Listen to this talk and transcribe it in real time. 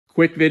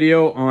Quick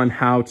video on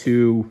how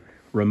to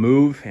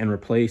remove and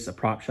replace a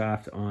prop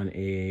shaft on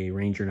a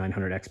Ranger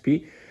 900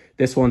 XP.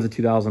 This one's a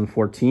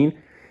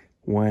 2014.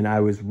 When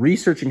I was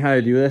researching how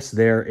to do this,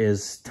 there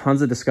is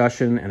tons of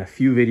discussion and a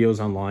few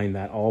videos online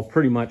that all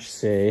pretty much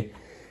say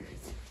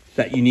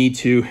that you need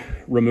to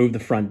remove the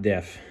front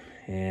diff.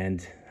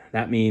 And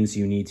that means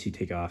you need to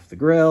take off the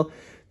grill,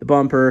 the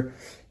bumper,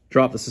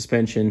 drop the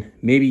suspension,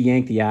 maybe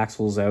yank the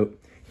axles out,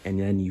 and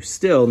then you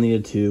still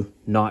needed to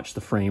notch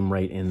the frame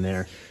right in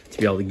there to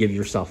be able to give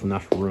yourself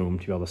enough room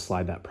to be able to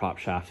slide that prop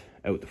shaft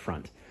out the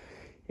front.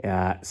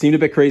 Seemed a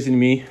bit crazy to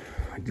me.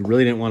 I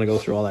really didn't want to go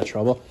through all that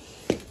trouble.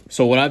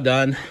 So what I've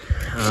done,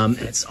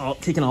 it's all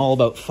taken all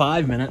about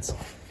 5 minutes,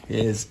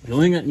 is the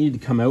only thing that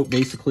needed to come out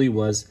basically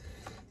was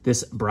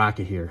this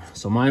bracket here.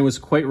 So mine was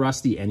quite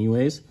rusty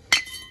anyways.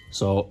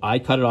 So I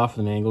cut it off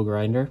with an angle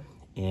grinder,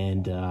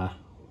 and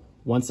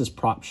once this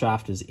prop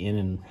shaft is in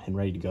and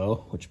ready to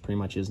go, which pretty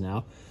much is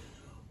now,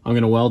 I'm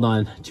gonna weld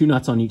on 2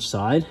 nuts on each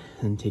side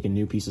and take a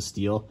new piece of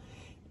steel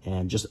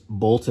and just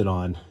bolt it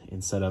on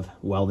instead of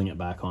welding it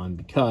back on,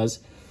 because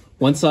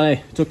once I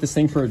took this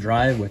thing for a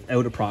drive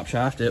without a prop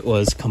shaft, it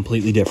was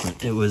completely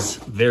different. It was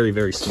very,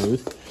 very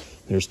smooth.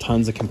 There's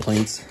tons of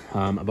complaints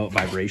about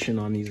vibration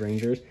on these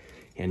Rangers,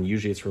 and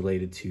usually it's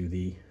related to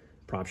the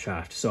prop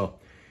shaft. So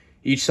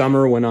each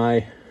summer when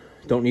I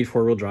don't need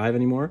 4-wheel drive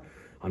anymore,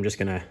 I'm just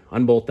gonna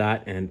unbolt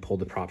that and pull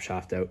the prop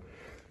shaft out.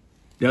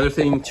 The other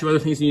thing, 2 other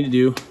things you need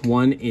to do.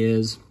 One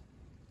is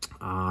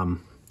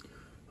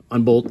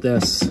unbolt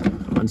this,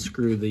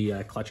 unscrew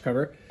the clutch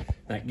cover.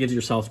 That gives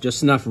yourself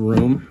just enough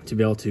room to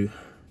be able to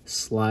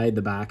slide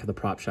the back of the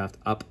prop shaft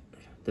up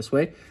this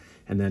way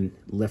and then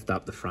lift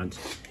up the front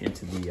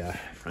into the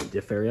front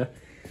diff area.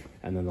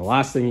 And then the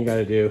last thing you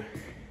gotta do,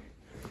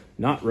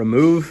 not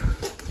remove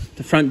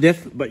the front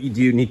diff, but you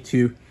do need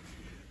to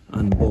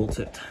unbolt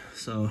it.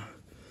 So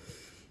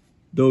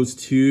those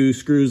 2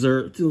 screws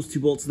are, those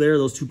 2 bolts there,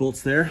 those 2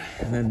 bolts there,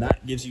 and then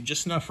that gives you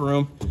just enough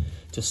room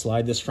to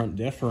slide this front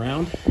diff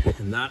around,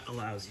 and that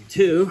allows you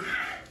to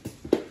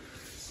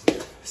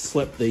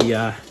slip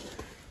the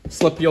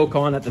yoke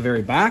on at the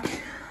very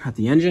back at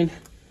the engine,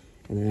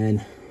 and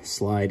then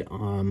slide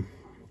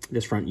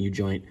this front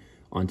U-joint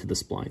onto the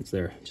splines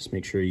there. Just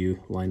make sure you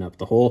line up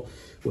the hole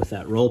with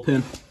that roll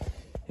pin,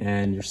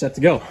 and you're set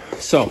to go.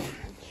 So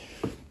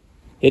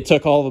it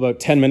took all of about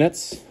 10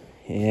 minutes.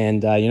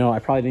 And, you know, I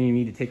probably didn't even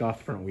need to take off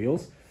the front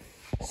wheels.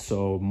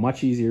 So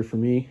much easier for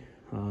me.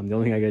 The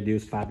only thing I got to do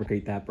is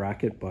fabricate that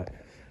bracket, but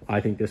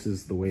I think this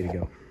is the way to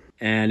go.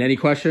 And any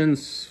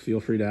questions, feel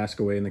free to ask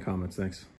away in the comments. Thanks.